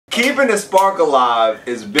keeping the spark alive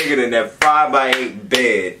is bigger than that 5x8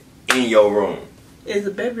 bed in your room. Is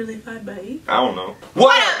the bed really 5x8? I don't know.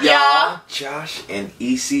 What up, y'all? Josh and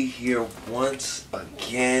EC here once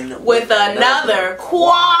again with another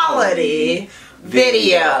quality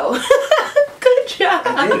video. Good job.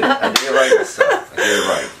 I did it right myself. I did it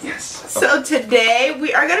right. Yes. Okay. So today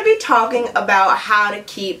we are going to be talking about how to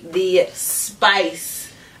keep the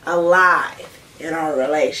spice alive in our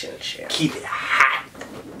relationship. Keep it hot.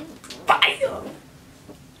 Fire.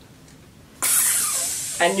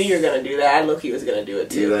 I knew you were going to do that. I low-key was going to do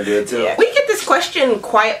it too. You going to do it too? Yeah. We get this question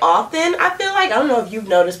quite often. I feel like, I don't know if you've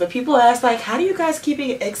noticed, but people ask like, how do you guys keep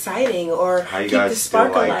it exciting or keep the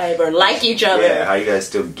spark alive or like each other? Yeah, how you guys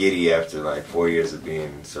still giddy after like 4 years of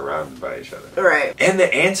being surrounded by each other? Right. And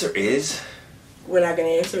the answer is... We're not going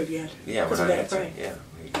to answer it yet. Yeah, we're not answering. Yeah.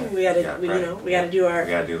 We gotta do our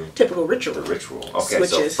typical ritual. The ritual. Okay,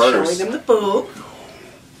 which so is first, showing them the food.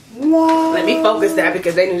 Whoa. Let me focus that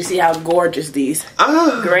because they need to see how gorgeous these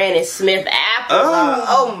Granny Smith apples are.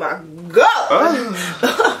 Oh my god!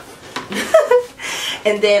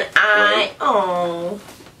 And then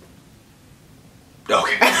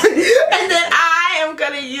okay. And then I am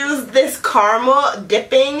gonna use this caramel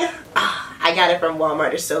dipping. I got it from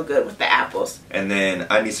Walmart. It's so good with the apples. And then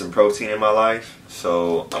I need some protein in my life,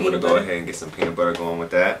 so I'm gonna go ahead and get some peanut butter going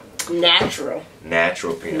with that. Natural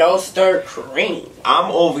peanut. No stir cream.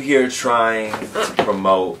 I'm over here trying to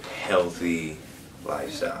promote healthy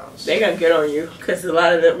lifestyles. They're gonna get on you because a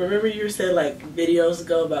lot of them. Remember you said like videos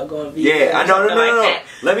ago about going vegan. Yeah, I know. No. That.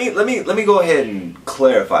 Let me go ahead and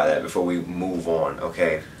clarify that before we move on.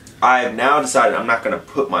 Okay, I have now decided I'm not gonna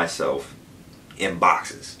put myself in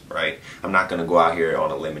boxes. Right? I'm not gonna go out here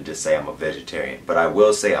on a limb and just say I'm a vegetarian, but I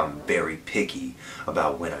will say I'm very picky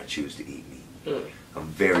about when I choose to eat meat. I'm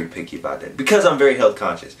very picky about that because I'm very health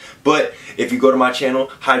conscious. But if you go to my channel,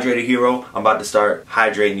 Hydrated Hero, I'm about to start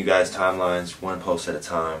hydrating you guys timelines, one post at a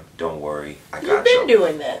time. Don't worry, I got you. You've been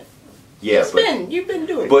doing that. Yeah, you've been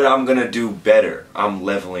doing. But I'm gonna do better. I'm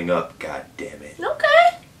leveling up. God damn it.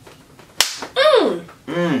 Okay.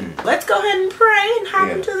 Let's go ahead and pray and hop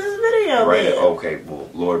into this video. Right. Man. Okay. Well,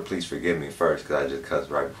 Lord, please forgive me first because I just cussed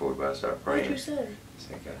right before we about to start praying. What'd you say?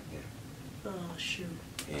 Say God damn. Oh shoot.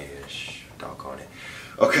 Yeah. Doggone it.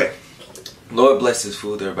 Okay. Lord, bless this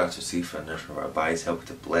food they're about to receive for the nourishment of our bodies. Help it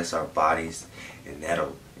to bless our bodies, and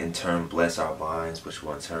that'll in turn bless our minds, which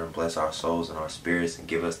will in turn bless our souls and our spirits, and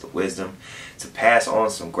give us the wisdom to pass on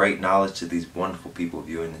some great knowledge to these wonderful people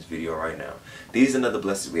viewing this video right now. These and other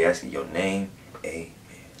blessings we ask in your name. Amen.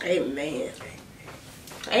 Amen.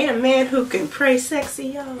 Ain't a man who can pray sexy,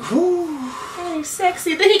 y'all. Ain't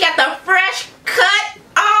sexy. Then he got the fresh cut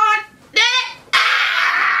on that.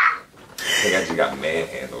 I think I just got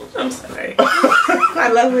manhandled. I'm sorry. I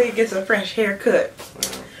love when he gets a fresh haircut.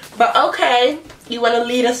 But okay, you want to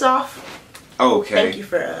lead us off? Okay. Thank you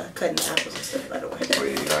for cutting the apples and stuff, by the way. Oh,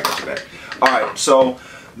 yeah, you know, I got you back. Alright, so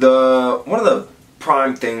one of the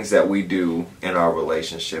prime things that we do in our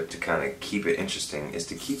relationship to kind of keep it interesting is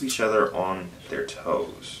to keep each other on their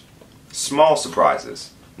toes. Small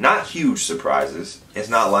surprises. Not huge surprises. It's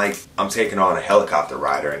not like I'm taking on a helicopter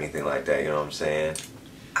ride or anything like that, you know what I'm saying?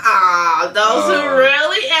 Those who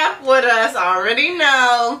really F with us already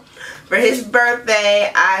know. For his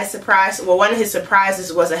birthday, one of his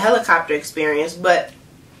surprises was a helicopter experience, but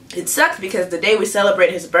it sucked because the day we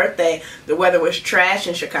celebrated his birthday, the weather was trash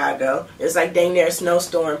in Chicago. It was like dang near a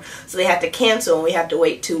snowstorm, so they had to cancel and we had to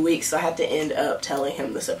wait 2 weeks, so I had to end up telling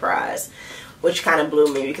him the surprise, which kind of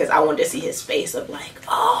blew me because I wanted to see his face of like,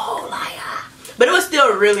 oh, like, But it was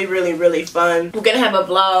still really, really, really fun. We're going to have a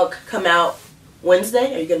vlog come out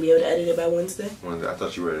Wednesday. Are you going to be able to edit it by Wednesday? I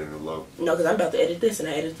thought you were editing the vlog. No, because I'm about to edit this and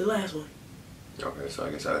I edited the last one. Okay, so I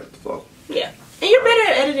guess I edit the vlog. Yeah. And you're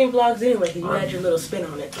better at editing vlogs anyway because you had your little spin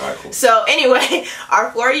on it. Alright, cool. So anyway, our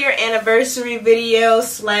 4-year anniversary video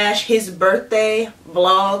 / his birthday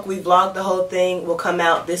vlog. We vlogged the whole thing. Will come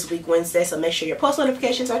out this week Wednesday, so make sure your post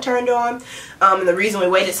notifications are turned on. And the reason we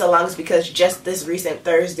waited so long is because just this recent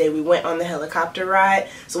Thursday we went on the helicopter ride.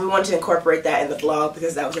 So we wanted to incorporate that in the vlog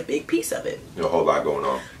because that was a big piece of it. There's a whole lot going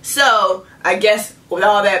on. So I guess with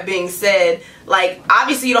all that being said, like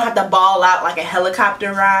obviously you don't have to ball out like a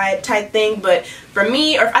helicopter ride type thing, but for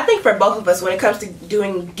me, or I think for both of us, when it comes to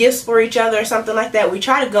doing gifts for each other or something like that, we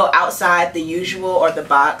try to go outside the usual or the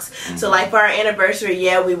box. So like for our anniversary,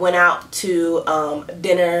 yeah, we went out to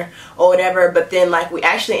dinner or whatever, but then like we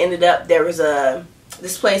actually ended up, there was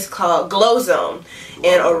this place called Glow Zone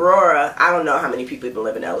in Aurora. I don't know how many people even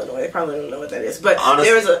live in Illinois. They probably don't know what that is. But honestly,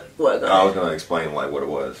 there was a... What? I was going to explain like what it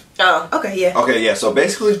was. Oh, okay, yeah. Okay, yeah. So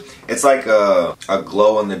basically, it's like a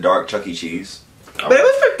glow-in-the-dark Chuck E. Cheese. But it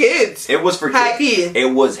was for kids. kids. It was for High kids. key.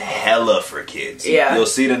 It was hella for kids. Yeah. You'll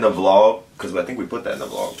see it in the vlog, because I think we put that in the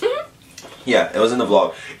vlog. Yeah, it was in the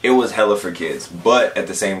vlog. It was hella for kids. But at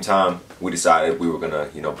the same time, we decided we were going to,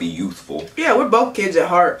 you know, be youthful. Yeah, we're both kids at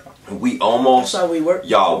heart. We almost, That's how we work.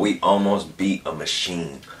 y'all, we almost beat a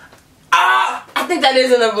machine. Ah, I think that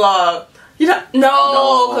is in the vlog. You know,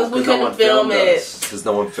 no, because we couldn't film it. Because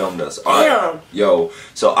no one filmed us. All right. Yo,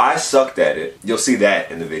 so I sucked at it. You'll see that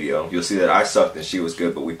in the video. You'll see that I sucked and she was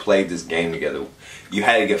good, but we played this game together. You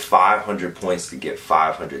had to get 500 points to get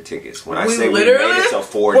 500 tickets. When I say we made it to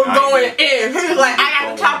 490, we're going in. He was like, I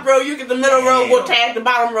got the top row, you get the middle row, we'll tag the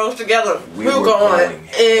bottom rows together. We were going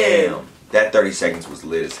in. That 30 seconds was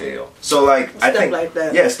lit as hell. So like, I think, like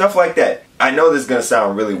that. Yeah, stuff like that. I know this is gonna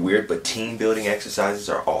sound really weird, but team building exercises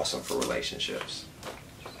are awesome for relationships.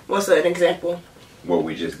 What's an example? What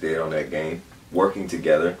we just did on that game. Working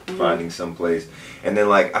together, finding some place. And then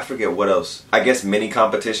like, I forget what else. I guess mini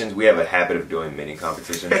competitions. We have a habit of doing mini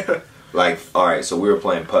competitions. Like, alright, so we were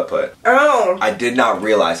playing putt-putt. Oh. I did not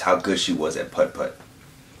realize how good she was at putt-putt.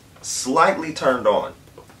 Slightly turned on.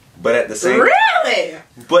 But at the same Really?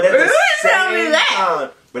 But at the Tell me same that. time,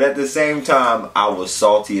 but at the same time, I was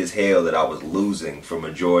salty as hell that I was losing for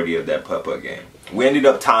majority of that putt-putt game. We ended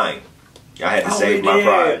up tying. I had to save my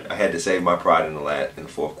pride. I had to save my pride in the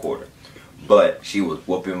fourth quarter. But she was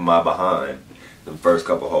whooping my behind the first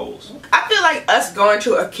couple holes. I feel like us going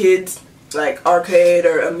to a kid's like arcade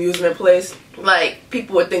or amusement place, like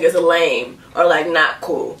people would think it's lame or like not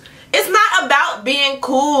cool. It's not about being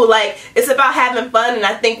cool, like it's about having fun. And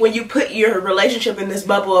I think when you put your relationship in this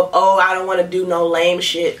bubble of, oh, I don't want to do no lame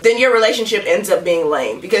shit, then your relationship ends up being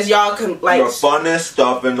lame because y'all can like, the funnest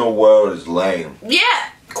stuff in the world is lame. Yeah,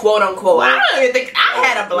 quote unquote. I don't even think I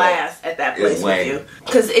had a blast at that place with you.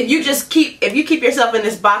 Because if you keep yourself in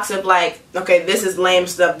this box of like, okay, this is lame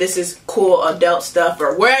stuff, this is cool adult stuff,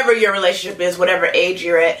 or wherever your relationship is, whatever age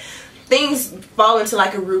you're at, things fall into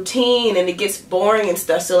like a routine and it gets boring and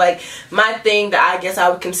stuff. So like my thing that I guess I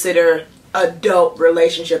would consider adult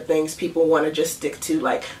relationship things people want to just stick to,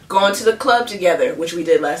 like going to the club together, which we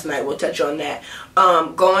did last night, we'll touch on that,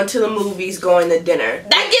 going to the movies, going to dinner.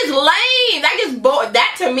 That gets lame, that gets bored.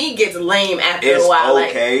 That to me gets lame after a while.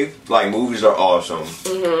 It's okay, like movies are awesome,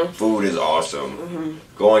 food is awesome,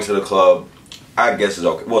 going to the club I guess is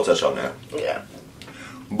okay. We'll touch on that. Yeah.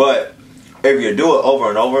 But if you do it over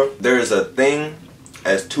and over, there is a thing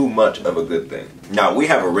as too much of a good thing. Now, we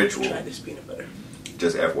have a ritual. Try this peanut butter.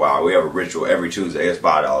 Just FYI, we have a ritual every Tuesday. It's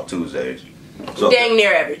 $5 Tuesdays. So, dang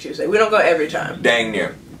near every Tuesday. We don't go every time. Dang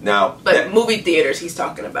near. Now, but movie theaters he's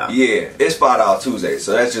talking about. Yeah, it's $5 Tuesdays.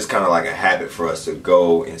 So that's just kind of like a habit for us to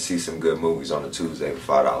go and see some good movies on a Tuesday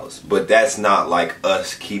for $5. But that's not like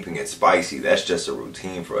us keeping it spicy. That's just a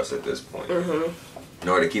routine for us at this point. In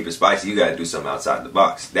order to keep it spicy, you gotta do something outside the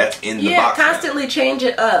box. That's in the box. Yeah, constantly change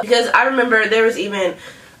it up. Because I remember there was even,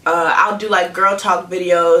 I'll do like girl talk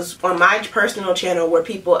videos on my personal channel where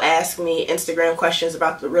people ask me Instagram questions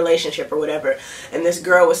about the relationship or whatever. And this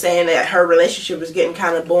girl was saying that her relationship was getting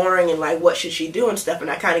kind of boring and like what should she do and stuff. And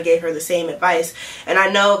I kind of gave her the same advice. And I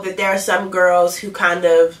know that there are some girls who kind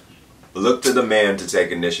of look to the man to take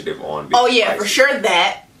initiative on being spicy.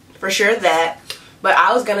 For sure that. But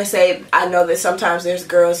I was going to say, I know that sometimes there's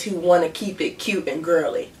girls who want to keep it cute and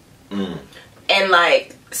girly. And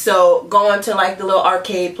like, so going to like the little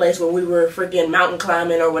arcade place where we were freaking mountain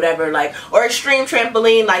climbing or whatever, like, or extreme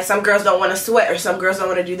trampoline, like some girls don't want to sweat or some girls don't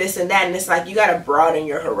want to do this and that. And it's like, you got to broaden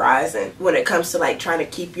your horizon when it comes to like trying to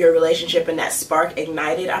keep your relationship and that spark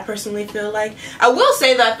ignited. I personally feel like, I will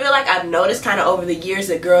say that I feel like I've noticed kind of over the years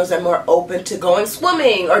that girls are more open to going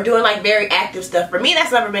swimming or doing like very active stuff. For me,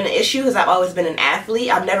 that's never been an issue because I've always been an athlete.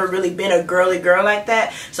 I've never really been a girly girl like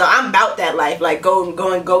that. So I'm about that life, like going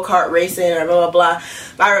go-kart racing or blah, blah, blah.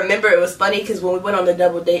 I remember it was funny because when we went on the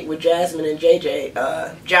double date with Jasmine and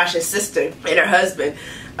JJ, Josh's sister and her husband,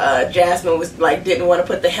 Jasmine was like didn't want to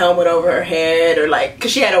put the helmet over her head or like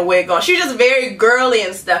because she had a wig on. She was just very girly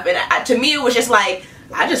and stuff. And to me, it was just like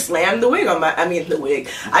I just slammed the wig on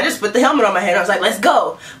I just put the helmet on my head. I was like, let's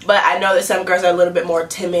go. But I know that some girls are a little bit more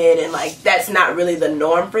timid and like that's not really the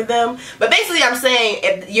norm for them. But basically, I'm saying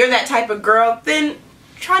if you're that type of girl, then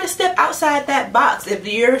try to step outside that box. If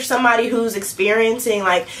you're somebody who's experiencing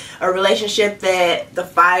like a relationship that the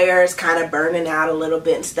fire is kind of burning out a little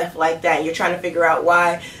bit and stuff like that, you're trying to figure out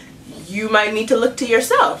why, you might need to look to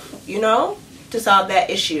yourself, you know, to solve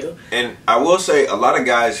that issue. And I will say a lot of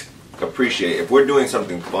guys appreciate if we're doing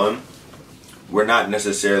something fun, we're not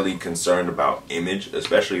necessarily concerned about image,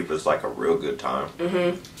 especially if it's like a real good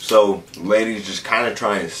time. So ladies just kind of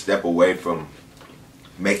try and step away from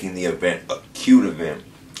making the event a cute event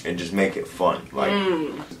and just make it fun. Like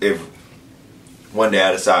if one day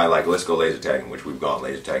I decide like let's go laser tagging, which we've gone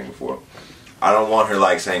laser tagging before. I don't want her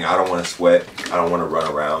like saying I don't want to sweat, I don't want to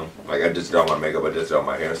run around, like I just don't want makeup, I just don't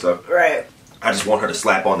my hair and stuff. Right. I just want her to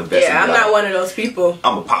slap on the best. Yeah, I'm not one of those people.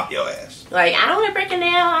 I'm gonna pop your ass. Like, I don't want to break a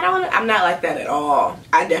nail. I'm not like that at all.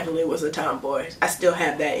 I definitely was a tomboy. I still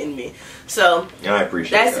have that in me. So, yeah, I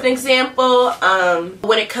appreciate that's that. an example.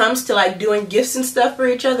 When it comes to like doing gifts and stuff for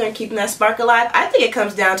each other and keeping that spark alive, I think it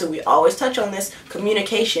comes down to, we always touch on this,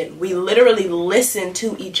 communication. We literally listen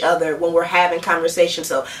to each other when we're having conversations.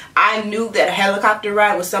 So I knew that a helicopter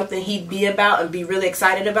ride was something he'd be about and be really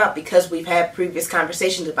excited about because we've had previous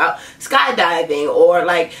conversations about skydiving or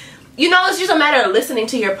like, you know, it's just a matter of listening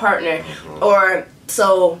to your partner. Or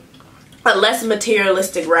so a less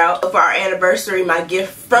materialistic route. For our anniversary, my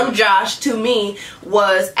gift from Josh to me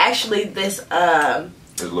was actually this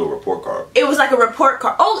There's a little report card. it was like a report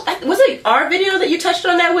card. Oh, was it our video that you touched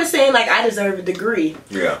on that was saying like I deserve a degree?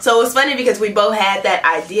 Yeah. So it was funny because we both had that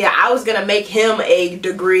idea. I was gonna make him a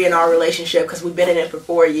degree in our relationship because we've been in it for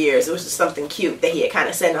 4 years. It was just something cute that he had kind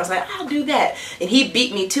of said, and I was like, I'll do that, and he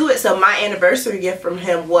beat me to it. So my anniversary gift from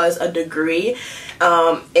him was a degree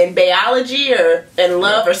in biology or in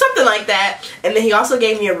love or something like that, and then he also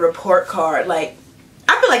gave me a report card. Like,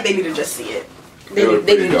 I feel like they need to just see it. They need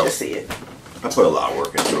to just see it. I put a lot of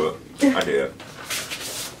work into it. I did.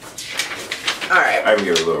 Alright. I even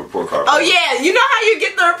gave a little report card. Oh yeah, you know how you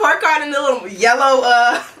get the report card in the little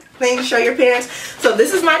yellow thing to show your parents? So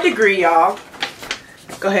this is my degree, y'all.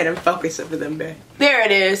 Go ahead and focus it for them, babe. There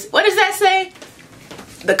it is. What does that say?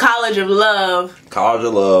 The College of Love. College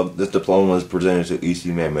of Love. This diploma is presented to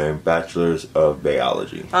E.C. Manman, Bachelor's of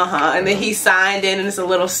Biology. And then he signed in and it's a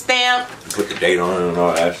little stamp. Put the date on it and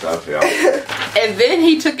all that stuff, y'all. And then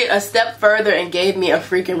he took it a step further and gave me a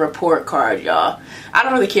freaking report card, y'all. I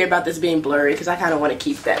don't really care about this being blurry because I kind of want to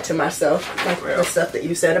keep that to myself, like the stuff that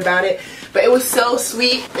you said about it. But it was so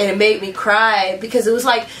sweet and it made me cry because it was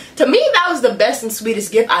like, to me, that was the best and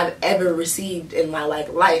sweetest gift I've ever received in my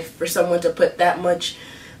life, for someone to put that much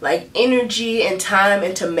like energy and time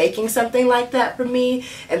into making something like that for me.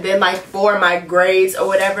 And then like for my grades or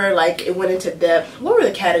whatever, like it went into depth. What were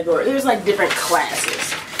the categories? There's like different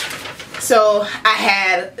classes. So I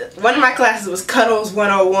had, one of my classes was Cuddles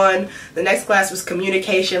 101. The next class was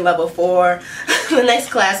Communication Level 4. The next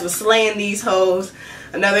class was Slaying These Hoes.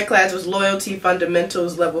 Another class was Loyalty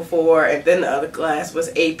Fundamentals Level 4. And then the other class was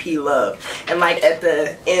AP Love. And like at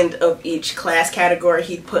the end of each class category,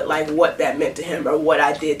 he'd put like what that meant to him or what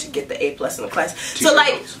I did to get the A+ in the class. So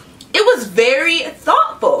like, it was very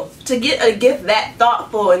thoughtful to get a gift that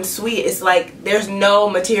thoughtful and sweet. It's like there's no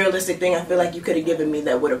materialistic thing I feel like you could have given me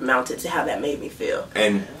that would have mounted to how that made me feel.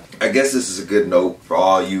 And I guess this is a good note for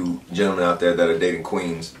all you gentlemen out there that are dating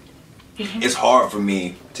queens. It's hard for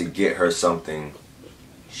me to get her something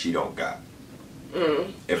she don't got.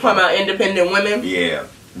 Talking about independent women? Yeah.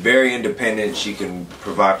 Very independent. She can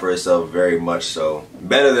provide for herself very much so.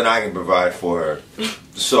 Better than I can provide for her.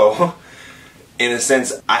 So in a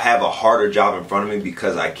sense, I have a harder job in front of me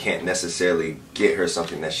because I can't necessarily get her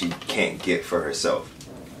something that she can't get for herself.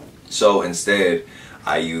 So instead,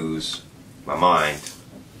 I use my mind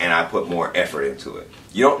and I put more effort into it.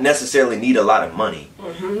 You don't necessarily need a lot of money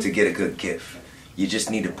to get a good gift. You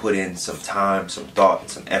just need to put in some time, some thought, and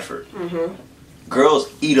some effort.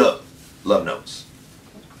 Girls eat up love notes.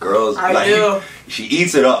 Girls, I do. She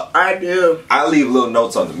eats it up. I do. I leave little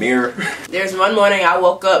notes on the mirror. There's one morning I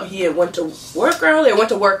woke up, he had went to work early, or went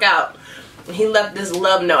to work out. And he left this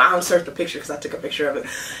love note. I don't search the picture because I took a picture of it.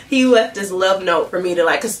 He left this love note for me to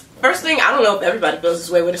like, because first thing, I don't know if everybody feels this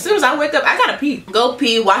way, but as soon as I wake up, I gotta pee. Go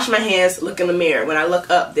pee, wash my hands, look in the mirror. When I look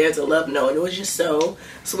up, there's a love note. And it was just so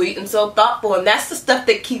sweet and so thoughtful. And that's the stuff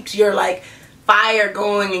that keeps your like fire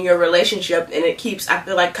going in your relationship, and it keeps, I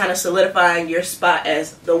feel like, kind of solidifying your spot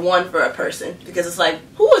as the one for a person, because it's like,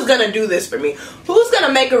 who is gonna do this for me? Who's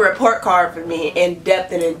gonna make a report card for me in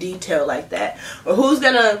depth and in detail like that? Or who's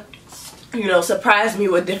gonna, you know, surprise me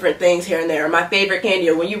with different things here and there? Or my favorite candy,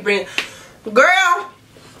 or when you bring, girl,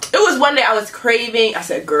 it was one day I was craving, I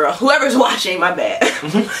said girl, whoever's watching, my bad.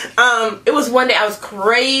 It was one day I was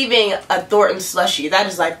craving a Thornton slushie. That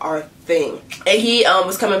is like our thing. And he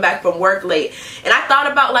was coming back from work late. And I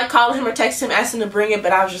thought about like calling him or texting him, asking him to bring it,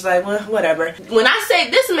 but I was just like, well, whatever. When I say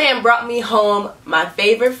this man brought me home my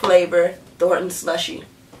favorite flavor, Thornton slushie,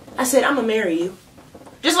 I said, I'm gonna marry you.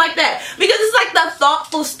 Just like that. Because it's like the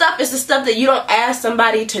thoughtful stuff. It's the stuff that you don't ask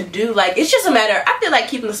somebody to do. Like, it's just a matter, I feel like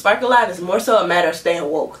keeping the spark alive is more so a matter of staying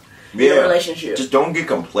woke in a relationship. Just don't get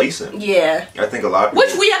complacent. Yeah. I think a lot of people,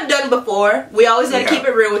 which we have done before. We always gotta keep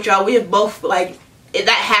it real with y'all. We have both, like, that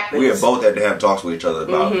happens. We have both had to have talks with each other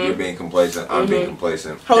about you're being complacent, I'm being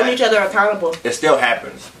complacent. Holding each other accountable. It still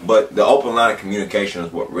happens, but the open line of communication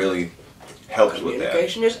is what really helps with that.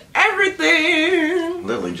 Communication is everything.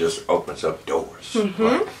 Literally just opens up doors.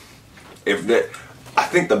 Like, I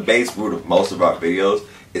think the base root of most of our videos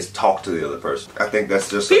is talk to the other person. I think that's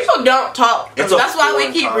just people don't talk. That's why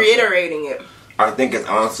we keep reiterating it. I think it's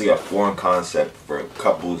honestly a foreign concept for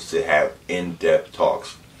couples to have in-depth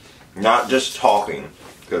talks. Not just talking,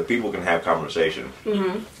 because people can have conversation,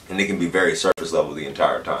 and they can be very surface level the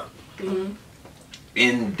entire time.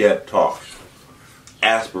 In-depth talks,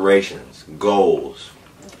 aspirations, goals,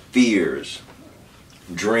 fears,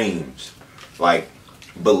 dreams, like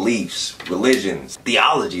beliefs, religions,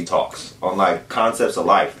 theology talks on like concepts of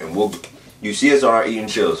life, and you see us on our eating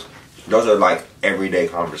chills. Those are like everyday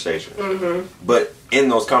conversations. But in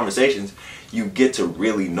those conversations, you get to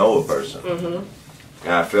really know a person.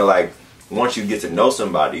 And I feel like once you get to know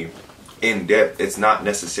somebody in depth, it's not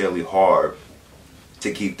necessarily hard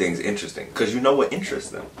to keep things interesting because you know what interests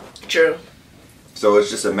them. True. So it's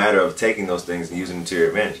just a matter of taking those things and using them to your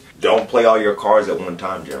advantage. Don't play all your cards at one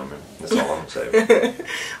time, gentlemen. That's all I'm saying.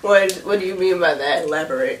 What do you mean by that?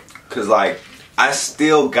 Elaborate. Because, like, I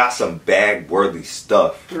still got some bag-worthy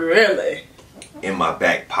stuff. Really? In my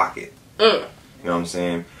back pocket. You know what I'm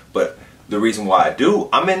saying? But the reason why I do,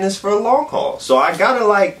 I'm in this for a long haul. So I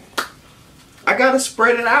gotta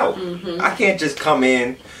spread it out. I can't just come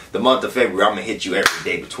in the month of February, I'm gonna hit you every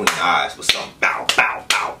day between the eyes with some bow, bow,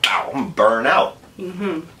 bow, bow. I'm gonna burn out.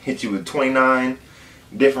 Hit you with 29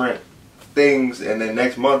 different things, and then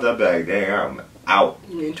next month I'll be like, damn, I'm out.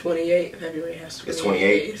 You mean 28? February has 28. It's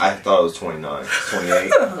 28? I thought it was 29. It's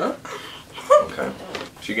 28? Okay.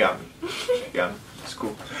 She got me. It's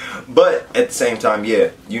cool. But at the same time, yeah,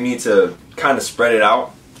 you need to kind of spread it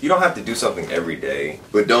out. You don't have to do something every day,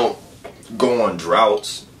 but don't go on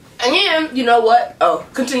droughts. And yeah, you know what? Oh,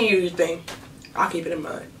 continue your thing. I'll keep it in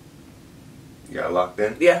mind. You got it locked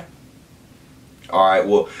in? Yeah. Alright,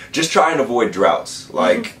 well, just try and avoid droughts.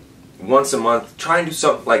 Like, once a month, try and do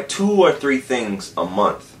something, like 2 or 3 things a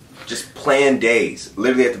month. Just plan days.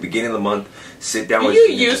 Literally at the beginning of the month, sit down with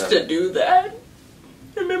you used to do that.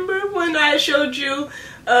 Remember when I showed you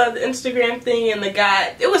the Instagram thing and the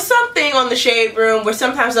guy, it was something on the Shade Room where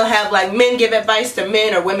sometimes they'll have like men give advice to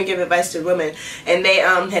men or women give advice to women, and they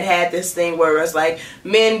had this thing where it was like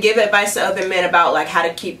men give advice to other men about like how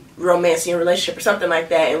to keep romance in your relationship or something like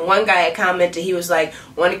that. And one guy had commented, he was like,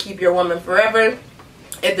 want to keep your woman forever?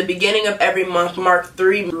 At the beginning of every month, mark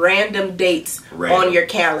 3 random dates on your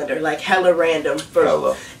calendar, like hella random,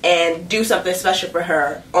 and do something special for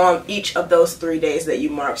her on each of those 3 days that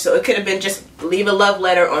you mark. So it could have been just leave a love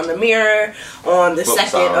letter on the mirror on the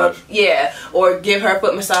 2nd of, or give her a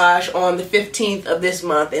foot massage on the 15th of this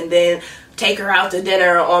month, and then take her out to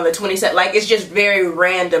dinner on the 27th. Like, it's just very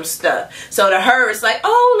random stuff. So to her, it's like,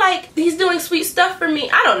 oh, like, he's doing sweet stuff for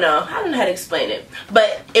me. I don't know how to explain it.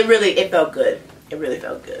 But it felt good. It really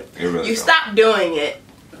felt good. You stopped doing it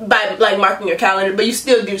by like marking your calendar, but you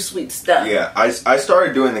still do sweet stuff. Yeah, I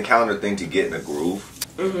started doing the calendar thing to get in the groove,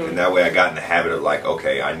 and that way I got in the habit of like,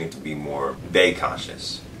 okay, I need to be more bag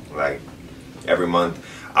conscious. Like every month,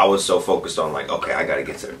 I was so focused on like, okay, I gotta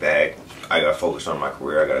get to the bag. I gotta focus on my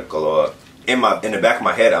career. I gotta glow up. In the back of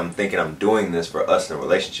my head, I'm thinking I'm doing this for us in a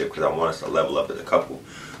relationship because I want us to level up as a couple.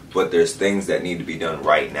 But there's things that need to be done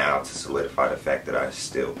right now to solidify the fact that I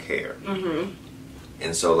still care.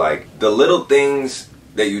 And so, like, the little things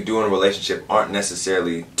that you do in a relationship aren't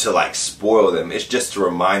necessarily to, like, spoil them. It's just to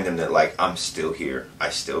remind them that, like, I'm still here. I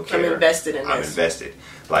still care. I'm invested in this. I'm invested.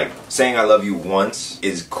 Like, saying I love you once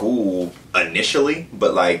is cool initially,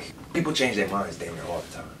 but, like, people change their minds damn near all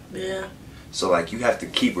the time. Yeah. So, like, you have to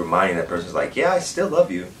keep reminding that person, like, yeah, I still love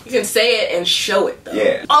you. You can say it and show it, though.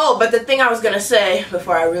 Yeah. Oh, but the thing I was going to say,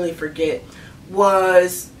 before I really forget,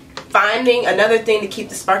 was finding another thing to keep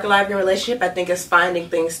the spark alive in your relationship. I think is finding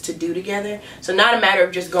things to do together. So not a matter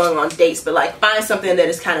of just going on dates, but like find something that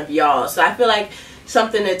is kind of y'all. So I feel like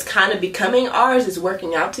something that's kind of becoming ours is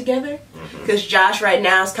working out together. Because Josh right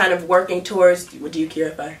now is kind of working towards, do you care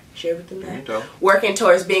if I share with them that? Working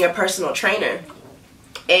towards being a personal trainer.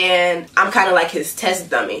 And I'm kind of like his test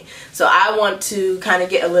dummy. So I want to kind of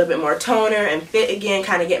get a little bit more toner and fit again,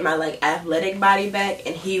 kind of get my like athletic body back.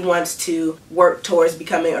 And he wants to work towards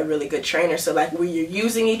becoming a really good trainer. So like we're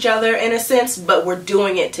using each other in a sense, but we're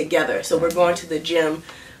doing it together. So we're going to the gym.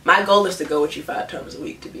 My goal is to go with you 5 times a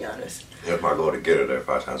week, to be honest. It's my goal to get her there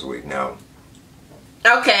 5 times a week now.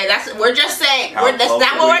 Okay, we're just saying. That's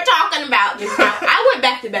not what we're talking about. I went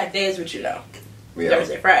back-to-back days with you though.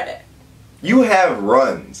 Thursday, Friday. You have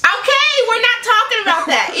runs. Okay, we're not talking about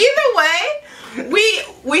that. Either way,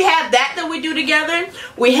 we have that we do together.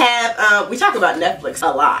 We have we talk about Netflix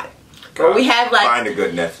a lot. But we have like find a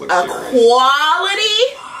good Netflix series. Quality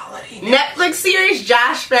Netflix series.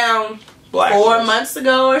 Josh found Blacklist. 4 months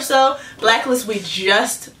ago or so. Blacklist, we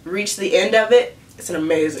just reached the end of it. It's an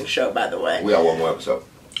amazing show, by the way. We got one more episode.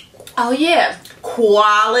 Oh yeah,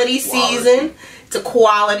 quality season. It's a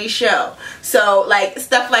quality show. So like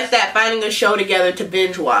stuff like that, finding a show together to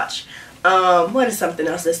binge watch. What is something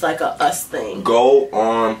else that's like a us thing? Go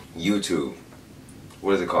on YouTube.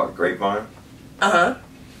 What is it called? Grapevine? Uh-huh.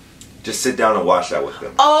 Just sit down and watch that with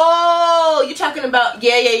them. Oh, you're talking about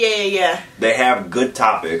yeah. They have good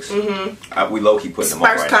topics. We low-key putting them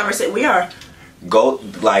up right conversation. Now. We are. Go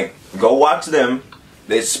watch them.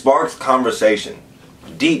 It sparks conversation.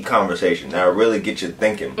 Deep conversation. That'll really get you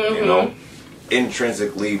thinking, you know?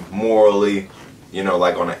 Intrinsically, morally, you know,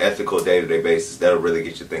 like on an ethical day-to-day basis, that'll really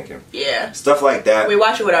get you thinking. Yeah. Stuff like that. We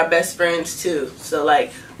watch it with our best friends too. So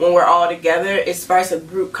like when we're all together, it sparks a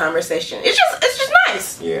group conversation. It's just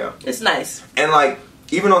nice. Yeah. It's nice. And like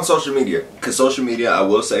even on social media, because social media, I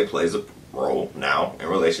will say, plays a role now in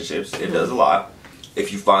relationships. It does a lot.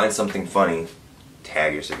 If you find something funny,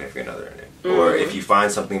 tag your significant other in it. Or if you find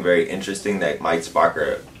something very interesting that might spark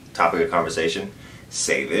a topic of conversation,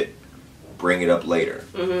 save it. Bring it up later.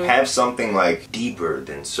 Have something like deeper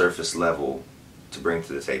than surface level to bring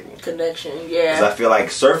to the table. Connection, yeah. Because I feel like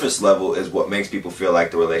surface level is what makes people feel like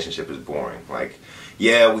the relationship is boring. Like,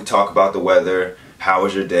 yeah, we talk about the weather. How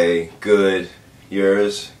was your day? Good.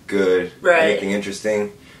 Yours? Good. Right. Anything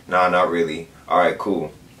interesting? Nah, not really. Alright,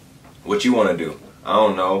 cool. What you want to do? I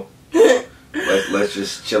don't know. Let's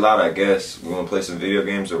just chill out, I guess. We want to play some video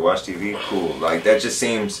games or watch TV? Cool. Like, that just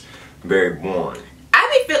seems very boring.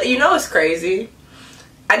 I be feeling, you know, it's crazy.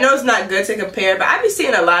 I know it's not good to compare, but I be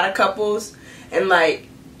seeing a lot of couples, and like,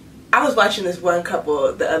 I was watching this one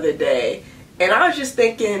couple the other day, and I was just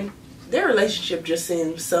thinking, their relationship just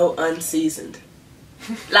seems so unseasoned.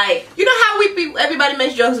 Like, you know how everybody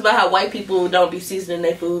makes jokes about how white people don't be seasoning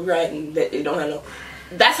their food right, and that they don't have no.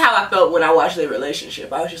 That's how I felt when I watched their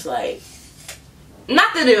relationship. I was just like,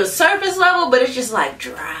 not that it was surface level, but it's just like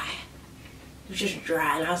dry. It was just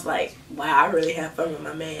dry, and I was like, wow, I really have fun with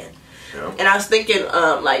my man. Yeah. And I was thinking,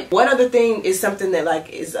 like, what other thing is something that like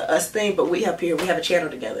is a us thing, but we up here, we have a channel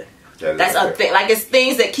together. Yeah, that's a thing. Like, it's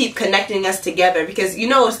things that keep connecting us together, because you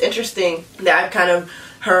know, it's interesting that I've kind of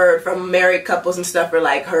heard from married couples and stuff, or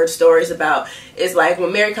like heard stories about, is like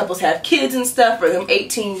when married couples have kids and stuff for them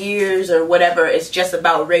 18 years or whatever, it's just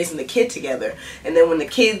about raising the kid together. And then when the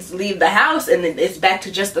kids leave the house and then it's back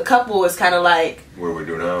to just the couple, it's kind of like, what do we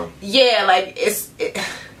do now? Yeah, like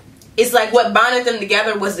it's like what bonded them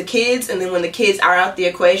together was the kids, and then when the kids are out the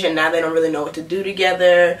equation, now they don't really know what to do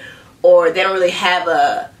together, or they don't really have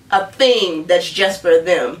a thing that's just for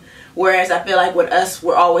them. Whereas I feel like with us,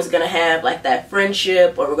 we're always going to have like that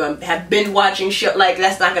friendship, or we're going to have binge watching show. Like,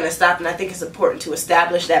 that's not going to stop. And I think it's important to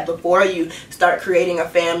establish that before you start creating a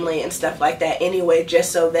family and stuff like that anyway,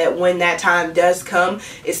 just so that when that time does come,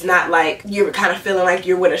 it's not like you're kind of feeling like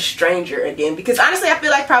you're with a stranger again. Because honestly, I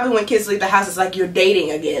feel like probably when kids leave the house, it's like you're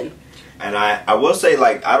dating again. And I will say,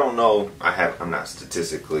 like, I don't know, I'm not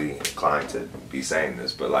statistically inclined to be saying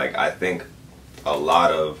this, but like, I think a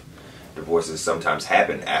lot of divorces sometimes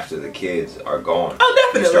happen after the kids are gone. Oh,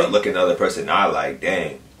 definitely. You start looking at the other person, and I like,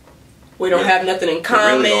 dang, we don't have nothing in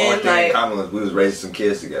common. Really, the only thing like, in common was we was raising some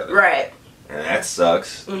kids together. Right. And that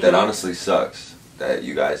sucks. That honestly sucks that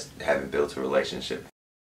you guys haven't built a relationship.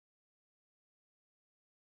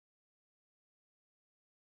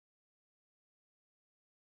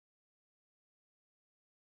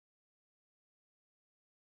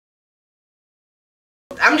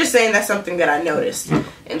 I'm just saying that's something that I noticed,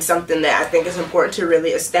 and something that I think is important to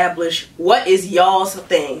really establish what is y'all's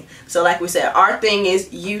thing. So like we said, our thing is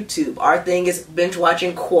YouTube. Our thing is binge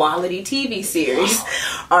watching quality TV series.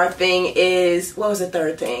 Our thing is, what was the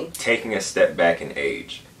third thing? Taking a step back in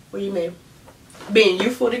age. What do you mean? Being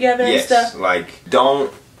youthful together and stuff? Like,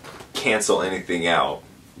 don't cancel anything out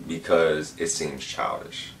because it seems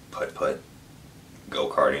childish. Putt-putt.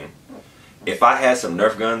 Go-karting. If I had some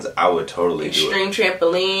Nerf guns, I would totally do it. Extreme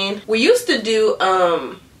trampoline. We used to do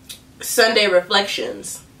Sunday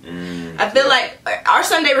reflections. I feel like our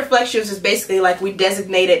Sunday reflections is basically like we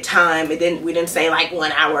designated time. We didn't say like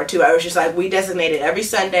 1 hour or 2 hours. Just like we designated every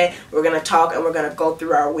Sunday we're gonna talk and we're gonna go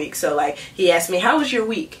through our week. So like he asked me, how was your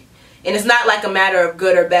week? And it's not like a matter of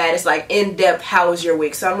good or bad. It's like in depth, how was your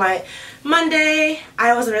week? So I'm like, Monday,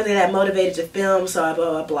 I wasn't really that motivated to film, so I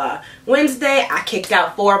blah, blah, blah. Wednesday, I kicked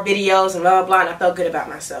out 4 videos and blah, blah, blah, and I felt good about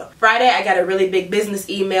myself. Friday, I got a really big business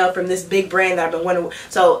email from this big brand that I've been wanting.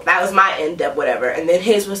 So that was my in-depth whatever. And then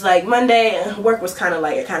his was like, Monday, work was kind of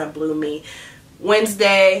like, it kind of blew me.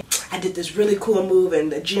 Wednesday, I did this really cool move in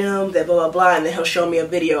the gym, that blah, blah, blah, and then he'll show me a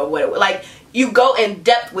video of what it was. Like, you go in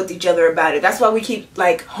depth with each other about it. That's why we keep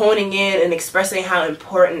like honing in and expressing how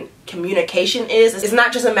important communication is. It's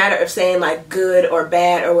not just a matter of saying like good or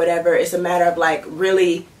bad or whatever. It's a matter of like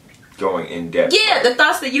really going in depth. Yeah, like, the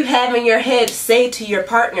thoughts that you have in your head, say to your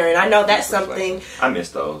partner. And I know that's something. I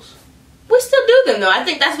miss those. We still do them though. I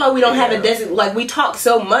think that's why we don't have a designated, like we talk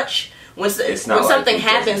so much. When something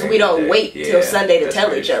happens, we don't wait till Sunday to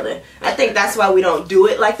tell each other. I think that's why we don't do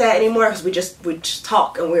it like that anymore, because we just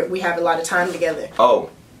talk and we have a lot of time together. Oh,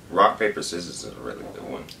 rock, paper, scissors is a really good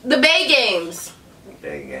one. The Bay games.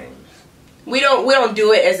 Bay games. We don't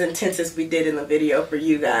do it as intense as we did in the video for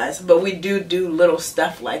you guys, but we do little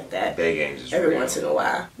stuff like that. Bay games is every once in a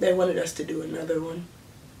while. They wanted us to do another one.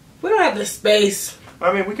 We don't have the space.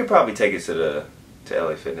 I mean, we could probably take it to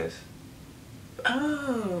LA Fitness.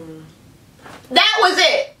 Oh. That was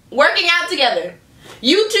it. Working out together.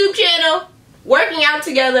 YouTube channel. Working out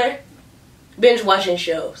together. Binge watching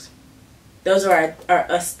shows. Those are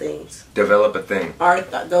our us things. Develop a thing.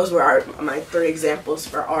 Those were my 3 examples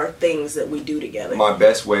for our things that we do together. My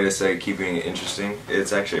best way to say keeping it interesting,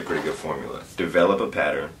 it's actually a pretty good formula. Develop a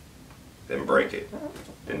pattern, then break it.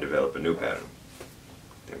 Then develop a new pattern,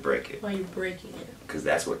 then break it. Why are you breaking it? Because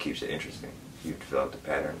that's what keeps it interesting. You developed a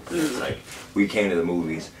pattern. It's like, we came to the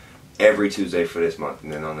movies every Tuesday for this month,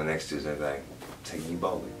 and then on the next Tuesday, like, take me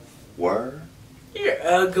bowling. Word? You're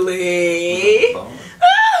ugly.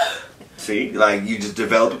 See, like, you just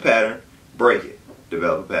develop a pattern, break it.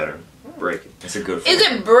 Develop a pattern, break it. It's a good formula.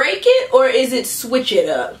 Is it break it or is it switch it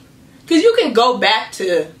up? Because you can go back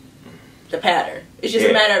to the pattern. It's just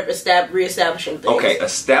a matter of reestablishing things. Okay,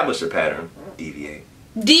 establish a pattern, deviate.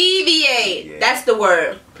 Deviate. Yeah. That's the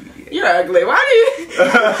word. Deviate. You're ugly. Why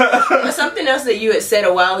do you? Something else that you had said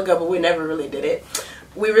a while ago, but we never really did it.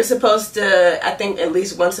 We were supposed to, I think at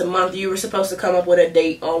least once a month, you were supposed to come up with a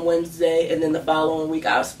date on Wednesday, and then the following week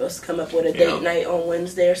I was supposed to come up with a date night on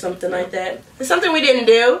Wednesday or something like that. It's something we didn't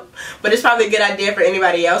do, but it's probably a good idea for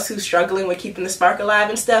anybody else who's struggling with keeping the spark alive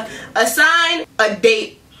and stuff. Assign a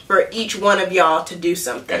date for each one of y'all to do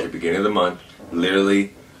something. At the beginning of the month,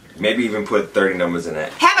 literally, maybe even put 30 numbers in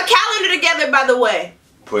that. Have a calendar together, by the way.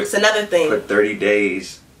 It's another thing. Put 30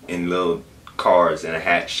 days in little cards and a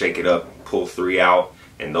hat, shake it up, pull 3 out.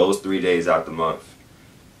 And those 3 days out the month,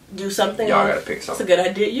 do something. Y'all gotta pick something. That's a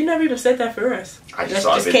good idea. You never even said that for us. I just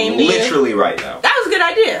saw it literally right now. That was a good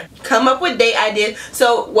idea. Come up with date ideas.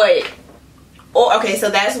 So wait. Okay,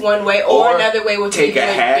 so that's one way. Or another way would take a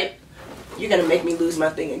hat. You're gonna make me lose my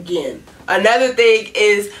thing again. Another thing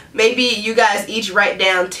is maybe you guys each write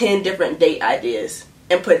down 10 different date ideas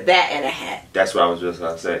and put that in a hat. That's what I was just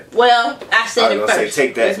gonna say. Well, I said it first.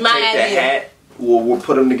 Take that hat. We'll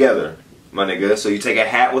put them together, my nigga. So you take a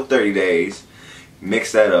hat with 30 days,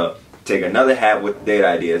 mix that up. Take another hat with date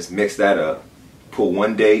ideas, mix that up. Pull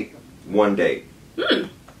one date.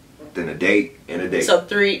 Then a date and a date. So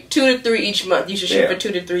 2 to 3 each month. You should shoot for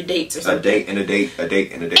 2 to 3 dates or something. A date and a date, a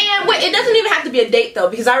date and a date. And wait, it doesn't even have to be a date though,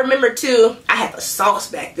 because I remember too, I had the sauce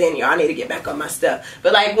back then, y'all. I need to get back on my stuff.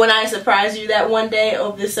 But like when I surprised you that one day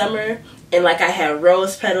over the summer, and like I had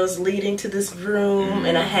rose petals leading to this room,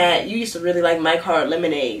 and you used to really like Mike Hard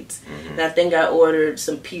lemonades. And I think I ordered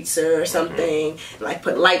some pizza or something, and like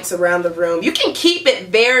put lights around the room. You can keep it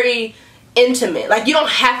very intimate. Like you don't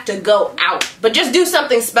have to go out, but just do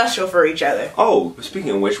something special for each other. Oh,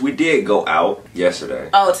 speaking of which, we did go out yesterday.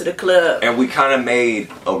 Oh, to the club. And we kind of made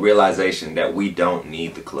a realization that we don't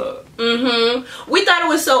need the club. We thought it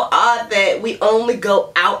was so odd that we only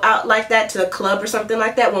go out like that to a club or something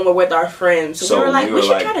like that when we're with our friends. So we were like, we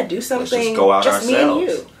should try to do something. Let's just go out ourselves. Me and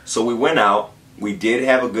you. So we went out. We did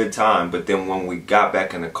have a good time, but then when we got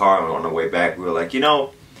back in the car and on the way back, we were like, you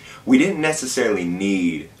know, we didn't necessarily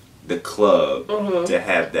need the club to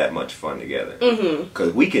have that much fun together,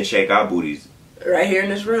 because we can shake our booties right here in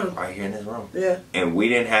this room. Yeah. And we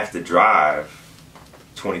didn't have to drive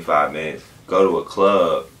 25 minutes, go to a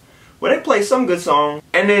club where they play some good songs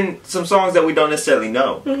and then some songs that we don't necessarily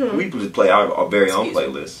know. We just play our very own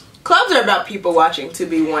playlist. Clubs are about people watching, to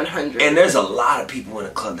be 100. And there's a lot of people in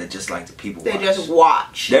a club that just like the people watch. They just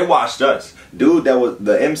watch. They watched us. Dude,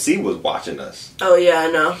 the MC was watching us. Oh yeah,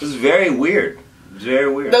 I know. It was very weird.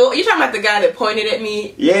 Very weird. You talking about the guy that pointed at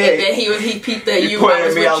me? Yeah. And then he peeped that you. Pointed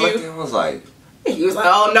at me. I looked at him. I was like, He was like,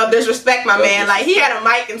 "Oh, no disrespect, my man." Like, he had a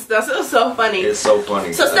mic and stuff, so it was so funny. It's so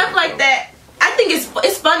funny. So stuff like that. I think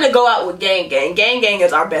it's fun to go out with gang. Gang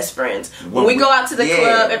is our best friends. When we go out to the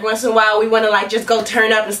club every once in a while, we want to like just go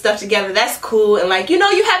turn up and stuff together. That's cool. And like, you know,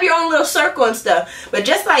 you have your own little circle and stuff. But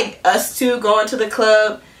just like us two going to the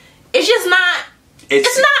club, it's just not.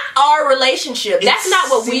 It's not our relationship. That's not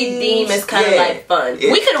what we deem as kind of like fun.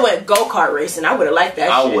 We could have went go-kart racing. I would have liked that.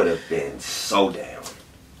 I would have been so down.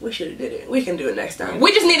 We should have did it. We can do it next time.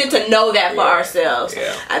 We just needed to know that for ourselves.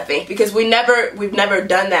 I think, because we've never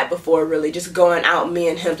done that before. Really, just going out, me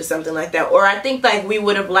and him, to something like that. Or I think like we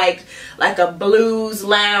would have liked like a blues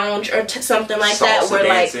lounge or something like that, where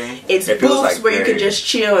dancing. Like it's booths where you could just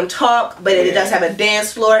chill and talk, but it does have a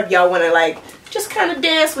dance floor if y'all want to like just kind of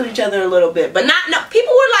dance with each other a little bit. But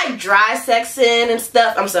people were like dry sexing and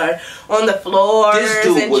stuff. I'm sorry, on the floors. This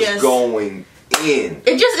dude was going in.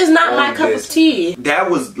 It just is not my cup of tea. That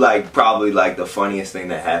was like probably like the funniest thing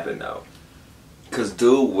that happened though, cause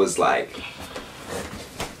dude was like,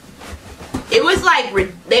 it was like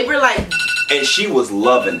they were like, and she was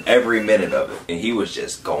loving every minute of it, and he was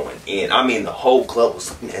just going in. I mean, the whole club was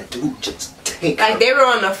like, man, dude, just take like they were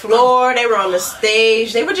on the floor, they were on the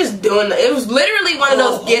stage, they were just doing. It was literally one of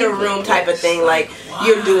those get a room type of thing. Like,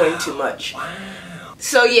 you're doing too much. Wow.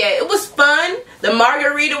 So yeah, it was fun. The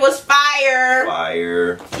margarita was fire.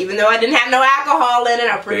 Fire. Even though I didn't have no alcohol in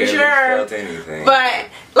it, I'm pretty sure. Felt anything. But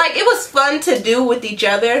like, it was fun to do with each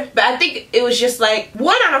other. But I think it was just like,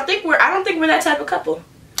 one, I don't think we're that type of couple.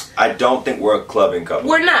 I don't think we're a clubbing couple.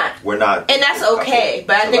 We're not. We're not. And that's okay.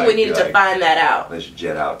 But I think we needed to find that out. Let's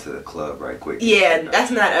jet out to the club right quick. Yeah, that's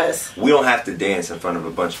not us. We don't have to dance in front of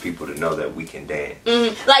a bunch of people to know that we can dance.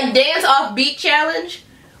 Like dance off beat challenge.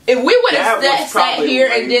 If we would have sat here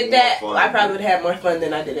and did that, I probably would have had more fun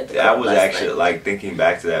than I did at the club. That was actually, like, thinking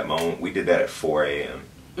back to that moment, we did that at 4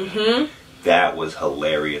 a.m. That was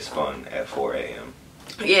hilarious fun at 4 a.m.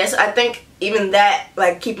 Yes, I think even that,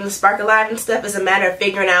 like, keeping the spark alive and stuff, is a matter of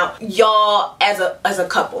figuring out y'all as a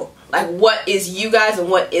couple. Like, what is you guys and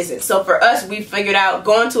what isn't. So for us, we figured out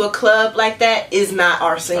going to a club like that is not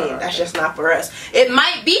our scene. That's just not for us. It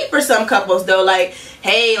might be for some couples though. Like,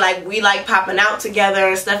 hey, like, we like popping out together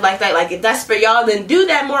and stuff like that. Like, if that's for y'all, then do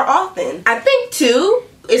that more often. I think too,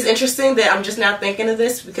 it's interesting that I'm just now thinking of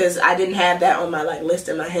this, because I didn't have that on my like list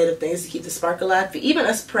in my head of things to keep the spark alive. But even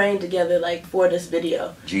us praying together like for this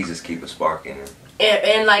video. Jesus, keep a spark in it.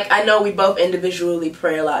 And like, I know we both individually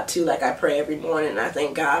pray a lot too. Like, I pray every morning and I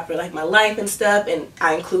thank God for like my life and stuff, and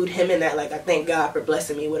I include him in that. Like, I thank God for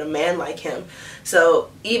blessing me with a man like him.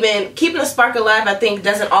 So even keeping a spark alive, I think,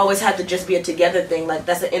 doesn't always have to just be a together thing. Like,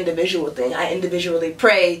 that's an individual thing. I individually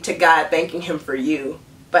pray to God, thanking him for you.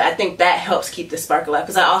 But I think that helps keep the spark alive,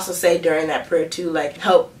 because I also say during that prayer too, like,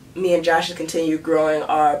 help me and Josh to continue growing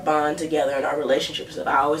our bond together and our relationships.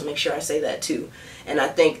 I always make sure I say that too, and I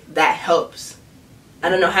think that helps. I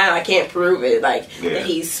don't know how, I can't prove it, like, that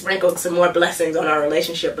he's sprinkled some more blessings on our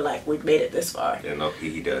relationship, but like, we've made it this far. Yeah, no,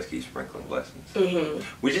 he does keep sprinkling blessings.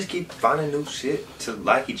 We just keep finding new shit to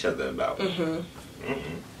like each other about.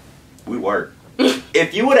 We work.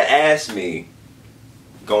 If you would have asked me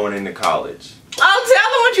going into college, I'll tell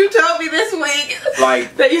them what you told me this week.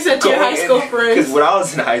 Like, that you said to your high school friends. Because when I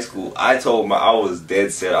was in high school, I was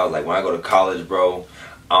dead set. I was like, when I go to college, bro,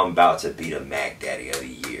 I'm about to be the Mac Daddy of the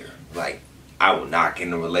year. Like, I will not get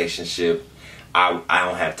in a relationship. I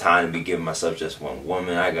don't have time to be giving myself just one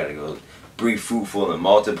woman. I gotta go be fruitful and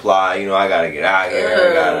multiply. You know, I gotta get out here.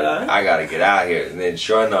 I gotta get out here. And then,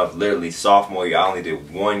 sure enough, literally sophomore year, I only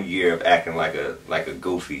did 1 year of acting like a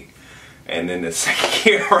goofy. And then the second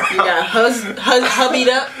year around, you got hubbied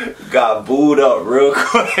up, got booed up real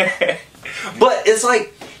quick. But it's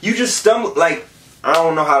like, you just stumble. Like, I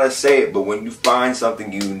don't know how to say it, but when you find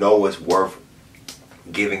something you know is worth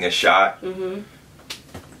giving a shot,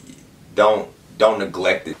 don't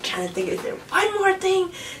neglect it. I'm trying to think, is there one more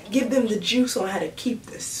thing? Give them the juice on how to keep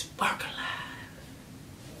the spark alive.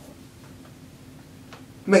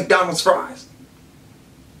 McDonald's fries,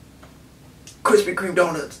 Krispy Kreme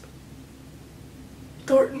donuts,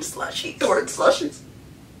 Thornton slushies,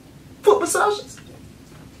 foot massages,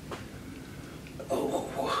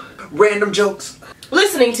 random jokes,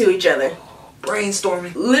 listening to each other,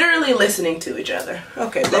 brainstorming, literally listening to each other.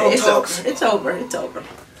 Okay, long it's talks. over. It's over. It's over.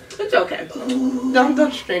 It's okay.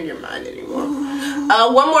 Don't strain your mind anymore.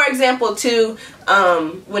 One more example too,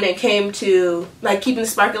 when it came to like keeping the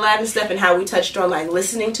spark alive and stuff, and how we touched on like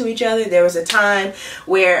listening to each other. There was a time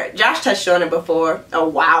where Josh touched on it before, a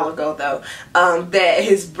while ago though, that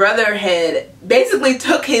his brother had basically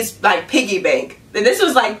took his like piggy bank. And this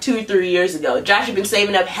was like 2 or 3 years ago. Josh had been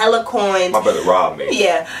saving up hella coins. My brother robbed me.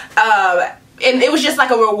 Yeah. and it was just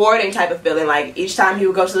like a rewarding type of feeling. Like each time he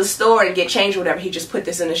would go to the store and get change or whatever, he just put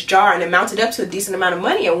this in his jar, and it mounted up to a decent amount of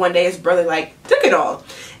money. And one day his brother like took it all.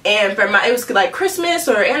 And for it was like Christmas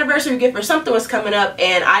or anniversary gift or something was coming up,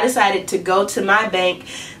 and I decided to go to my bank,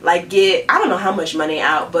 like get, I don't know how much money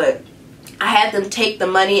out, but I had them take the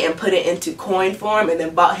money and put it into coin form, and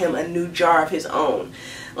then bought him a new jar of his own,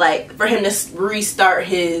 like for him to restart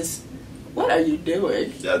his. What are you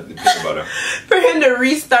doing? Yeah, the peanut butter. For him to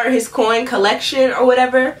restart his coin collection or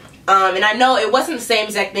whatever. And I know it wasn't the same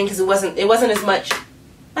exact thing because it wasn't as much.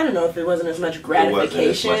 I don't know if it wasn't as much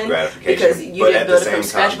gratification, because you didn't build it from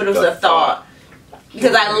scratch, but it was a thought.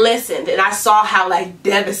 Because I listened and I saw how like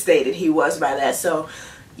devastated he was by that. So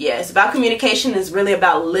yeah, it's about communication. It's really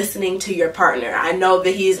about listening to your partner. I know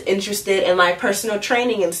that he's interested in like personal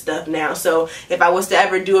training and stuff now. So if I was to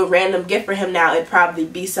ever do a random gift for him now, it'd probably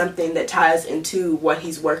be something that ties into what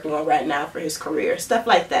he's working on right now for his career. Stuff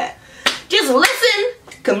like that. Just listen,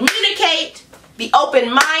 communicate, be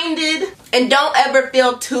open-minded, and don't ever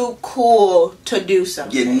feel too cool to do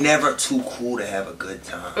something. You're never too cool to have a good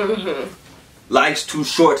time. Life's too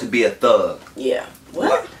short to be a thug. Yeah.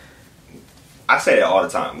 What? I say that all the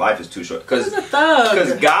time. Life is too short. Who's a thug?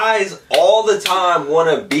 Because guys all the time want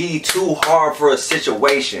to be too hard for a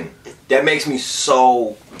situation. That makes me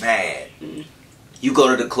so mad. You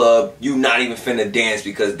go to the club, you not even finna dance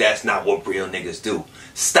because that's not what real niggas do.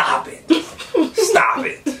 Stop it. Stop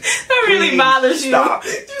it. That really Please bothers you. Stop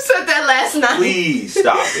it. You said that last night. Please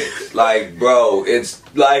stop it. Like, bro,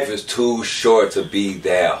 life is too short to be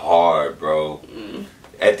that hard, bro.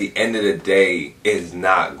 At the end of the day, it's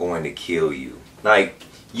not going to kill you. Like,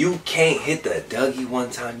 you can't hit the Dougie one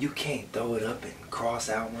time. You can't throw it up and cross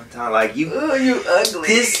out one time. Like, you ugly.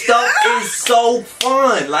 This stuff is so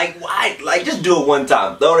fun. Like, why? Like, just do it one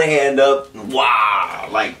time. Throw the hand up. Wow.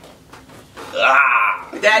 Like, ah.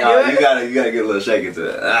 That do it? You gotta get a little shake into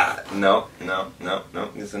that. Ah. No.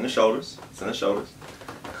 It's in the shoulders. It's in the shoulders.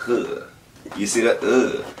 Huh. You see that?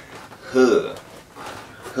 Huh.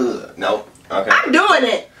 No. Okay. I'm doing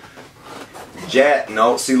it.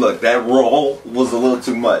 No, see, look, that roll was a little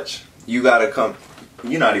too much. You gotta come.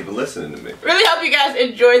 You're not even listening to me. Really hope you guys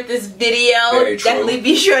enjoyed this video. Very true. Definitely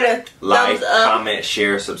be sure to Like, thumbs up comment,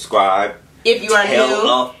 share, subscribe. if you are Tell new.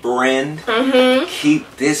 a friend.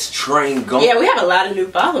 Keep this train going. Yeah, we have a lot of new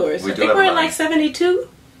followers. We I do think have we're a at lot. like 72,000.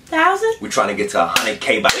 We're trying to get to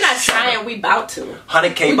 100K by We're not summer. trying. We about to.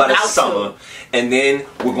 100K We by the about summer. And then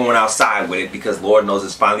we're going outside with it because Lord knows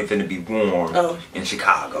it's finally finna be warm in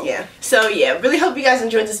Chicago. Yeah. So yeah, really hope you guys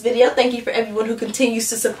enjoyed this video. Thank you for everyone who continues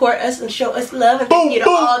to support us and show us love. And thank you to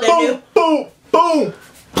all the new. Boom.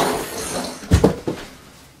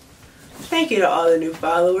 Thank you to all the new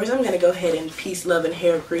followers. I'm gonna go ahead and peace, love, and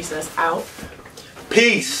hair grease us out.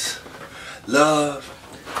 Peace, love,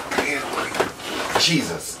 and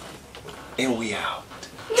Jesus. And we out.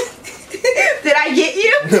 Did I get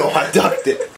you? No, I ducked it.